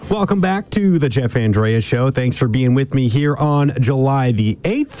Welcome back to the Jeff Andreas Show. Thanks for being with me here on July the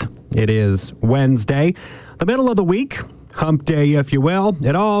 8th. It is Wednesday, the middle of the week, hump day, if you will.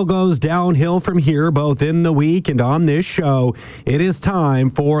 It all goes downhill from here, both in the week and on this show. It is time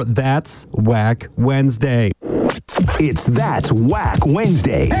for That's Whack Wednesday. It's That's Whack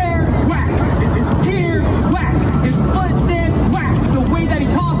Wednesday. Hair whack. This is gear whack. His foot stands whack. The way that he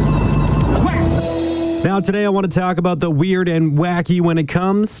talks, whack. Now, today I want to talk about the weird and wacky when it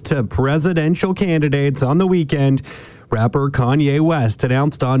comes to presidential candidates. On the weekend, rapper Kanye West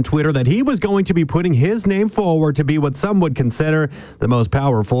announced on Twitter that he was going to be putting his name forward to be what some would consider the most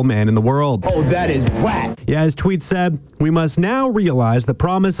powerful man in the world. Oh, that is whack. Yeah, his tweet said, "We must now realize the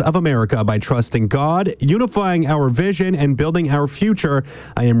promise of America by trusting God, unifying our vision, and building our future.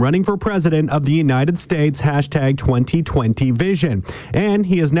 I am running for president of the United States, hashtag 2020 vision." And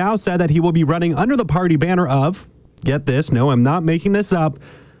he has now said that he will be running under the party banner of, get this, no, I'm not making this up,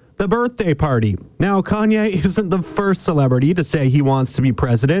 the birthday party. Now, Kanye isn't the first celebrity to say he wants to be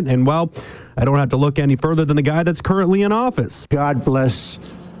president, and well, I don't have to look any further than the guy that's currently in office. God bless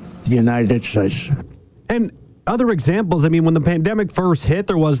the United States. And other examples, I mean, when the pandemic first hit,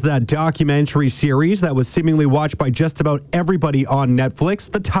 there was that documentary series that was seemingly watched by just about everybody on Netflix,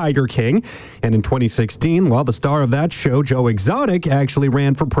 The Tiger King. And in 2016, well, the star of that show, Joe Exotic, actually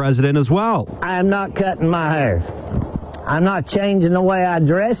ran for president as well. I am not cutting my hair. I'm not changing the way I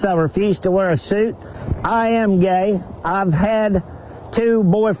dress. I refuse to wear a suit. I am gay. I've had 2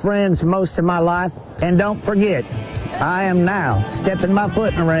 boyfriends most of my life. And don't forget, I am now stepping my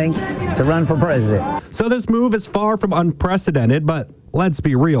foot in the ring to run for president. So this move is far from unprecedented, but let's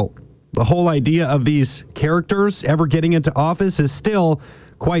be real. The whole idea of these characters ever getting into office is still,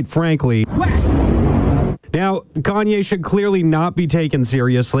 quite frankly, Now, Kanye should clearly not be taken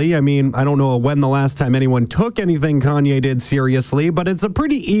seriously. I mean, I don't know when the last time anyone took anything Kanye did seriously, but it's a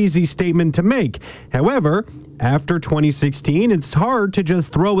pretty easy statement to make. However, after 2016, it's hard to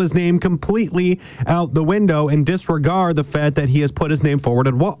just throw his name completely out the window and disregard the fact that he has put his name forward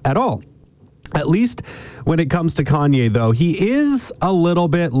at all. At least when it comes to Kanye, though, he is a little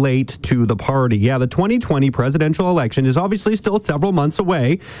bit late to the party. Yeah, the 2020 presidential election is obviously still several months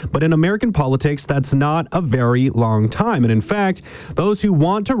away, but in American politics, that's not a very long time. And in fact, those who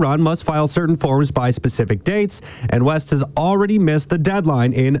want to run must file certain forms by specific dates, and West has already missed the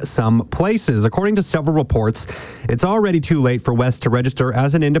deadline in some places. According to several reports, it's already too late for West to register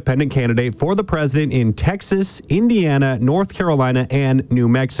as an independent candidate for the president in Texas, Indiana, North Carolina, and New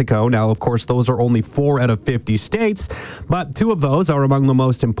Mexico. Now, of course, those are only 4 out of 50 states, but 2 of those are among the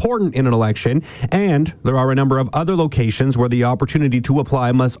most important in an election, and there are a number of other locations where the opportunity to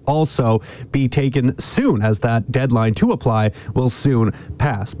apply must also be taken soon, as that deadline to apply will soon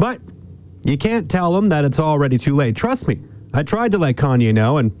pass. But you can't tell them that it's already too late. Trust me, I tried to let Kanye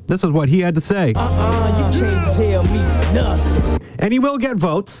know, and this is what he had to say. You can't tell me nothing. And he will get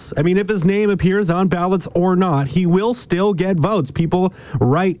votes. I mean, if his name appears on ballots or not, he will still get votes. People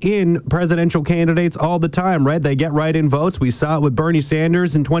write in presidential candidates all the time, right? They get write-in votes. We saw it with Bernie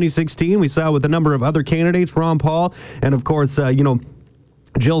Sanders in 2016. We saw it with a number of other candidates, Ron Paul, and of course,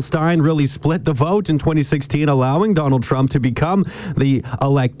 Jill Stein really split the vote in 2016, allowing Donald Trump to become the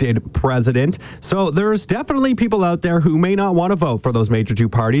elected president. So there's definitely people out there who may not want to vote for those major 2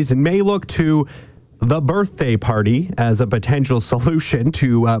 parties and may look to the birthday party as a potential solution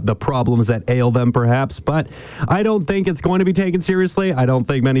to the problems that ail them, perhaps. But I don't think it's going to be taken seriously. I don't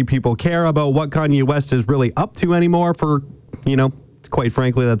think many people care about what Kanye West is really up to anymore for, quite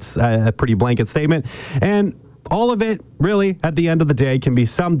frankly, that's a pretty blanket statement. And all of it, really, at the end of the day, can be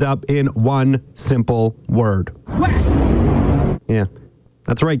summed up in one simple word. Yeah,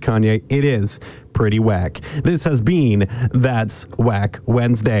 that's right, Kanye. It is pretty whack. This has been That's Whack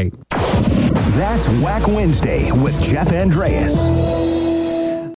Wednesday. That's Whack Wednesday with Jeff Andreas.